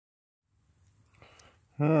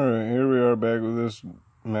Alright, here we are back with this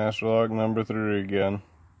master lock number 3 again.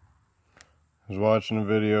 I was watching a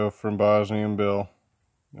video from Bosnian Bill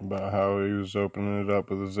about how he was opening it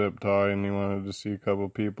up with a zip tie and he wanted to see a couple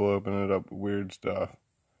people open it up with weird stuff.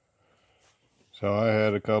 So I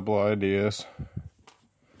had a couple ideas.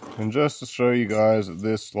 And just to show you guys that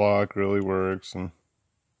this lock really works and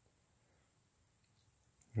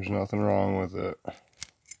there's nothing wrong with it.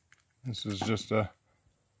 This is just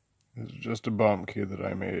a bump key that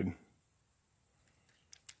I made.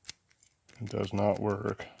 It does not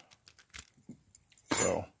work.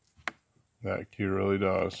 So that key really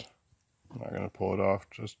does. I'm not going to pull it off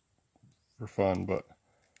just for fun, but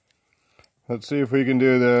let's see if we can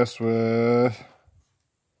do this with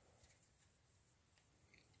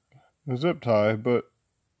a zip tie, but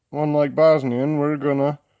unlike Bosnian, we're going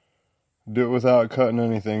to do it without cutting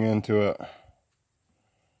anything into it.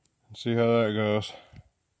 Let's see how that goes.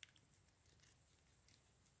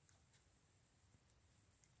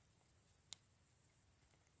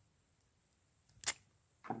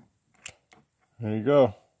 There you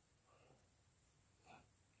go.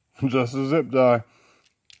 Just a zip tie.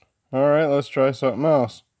 Alright, let's try something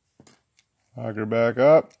else. Lock her back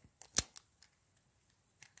up.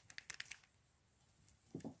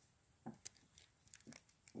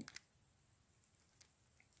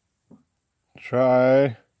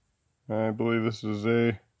 Try, I believe this is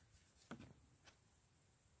a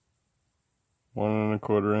 1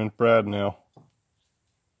 1/4 inch brad nail.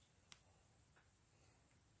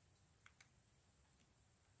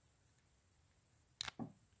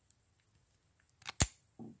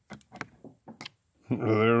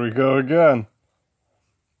 There we go again.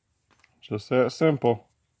 Just that simple.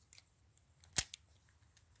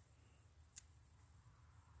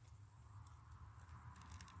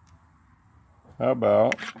 How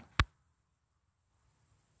about a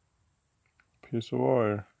piece of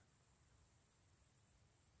wire?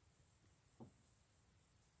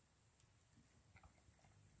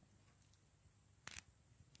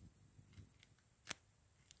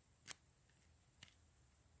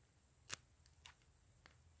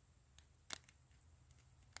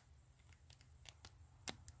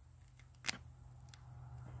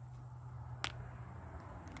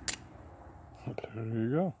 There you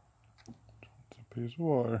go. It's a piece of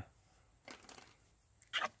wire.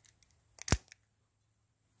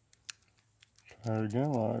 Try it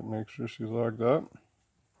again, make sure she's locked up.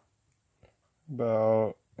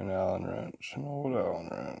 About an Allen wrench, an old Allen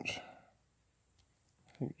wrench.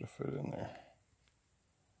 I think it'll fit in there.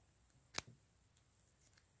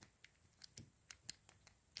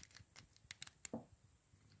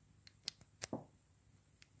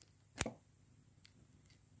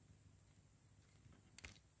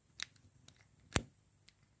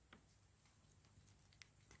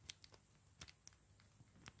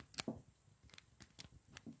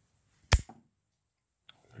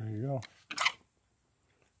 There you go.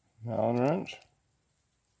 An Allen wrench.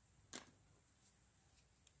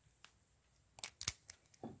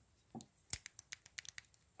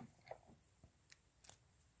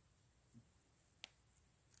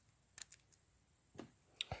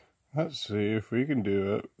 Let's see if we can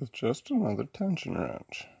do it with just another tension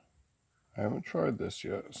wrench. I haven't tried this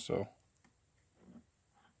yet, so.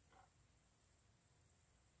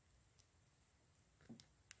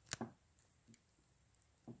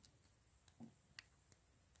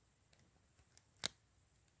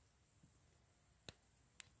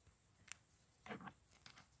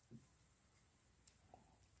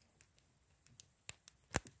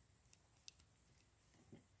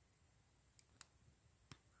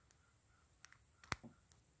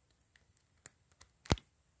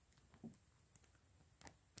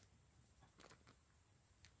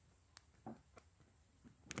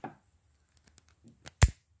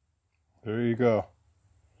 There you go.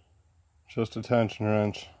 Just a tension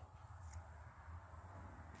wrench.